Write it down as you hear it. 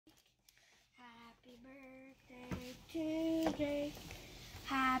birthday to Jake.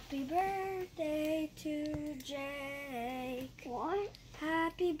 Happy birthday to Jake. What?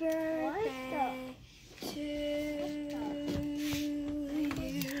 Happy birthday to you.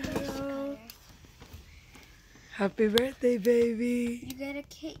 Happy birthday, baby. You get a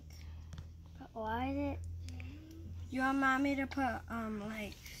cake. But why is it? You want mommy to put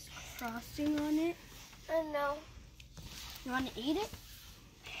like frosting on it? No. You want to eat it?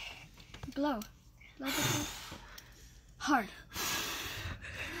 Blow. Let it go. Hard.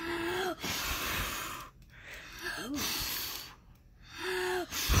 Ooh.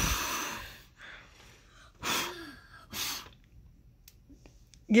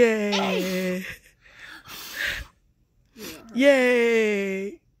 Yay!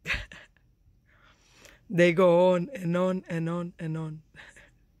 Yay! They go on and on and on and on.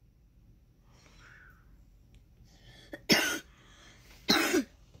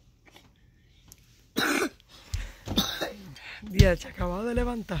 Diaz, se acabado de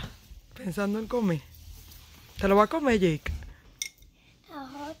levantar pensando en comer. ¿Te lo va a comer, Jake?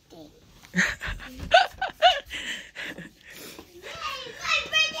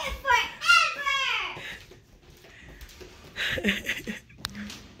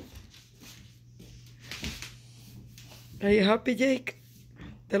 Are you happy, Jake?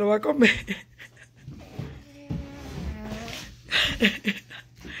 ¿Te lo va a comer?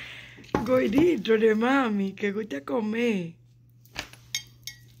 Gordito de mami, que gusta comer.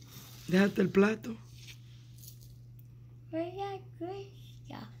 Déjate el plato.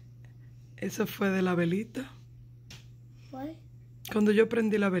 Eso fue de la velita. What? Cuando yo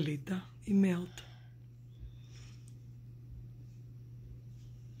prendí la velita y melt.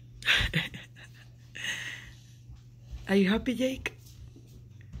 Are you happy, Jake?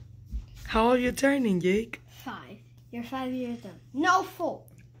 How old are you turning, Jake? 5. You're 5 years old. No, 4.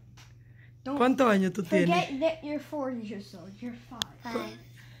 Don't ¿Cuántos años tú tienes? forget that you're 4 years old. You're 5.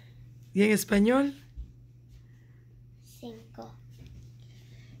 ¿Y en español? 5.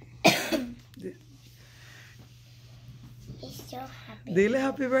 He's so happy. Dile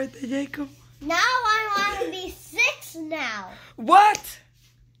happy birthday, Jacob. Now I want to be 6 now. What?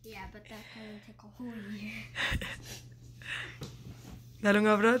 Yeah, but that's going to take a whole year. Dale un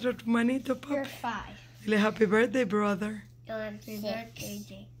abrazo a tu manito, You're papá. 5. Dile happy birthday, brother. I'm Happy 6. birthday,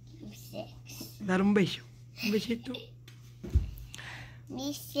 Jake. I'm 6. Dale un beso. Un besito.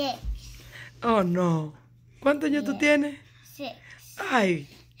 Me 6. Oh, no. ¿Cuántos años tú tienes? 6. Ay,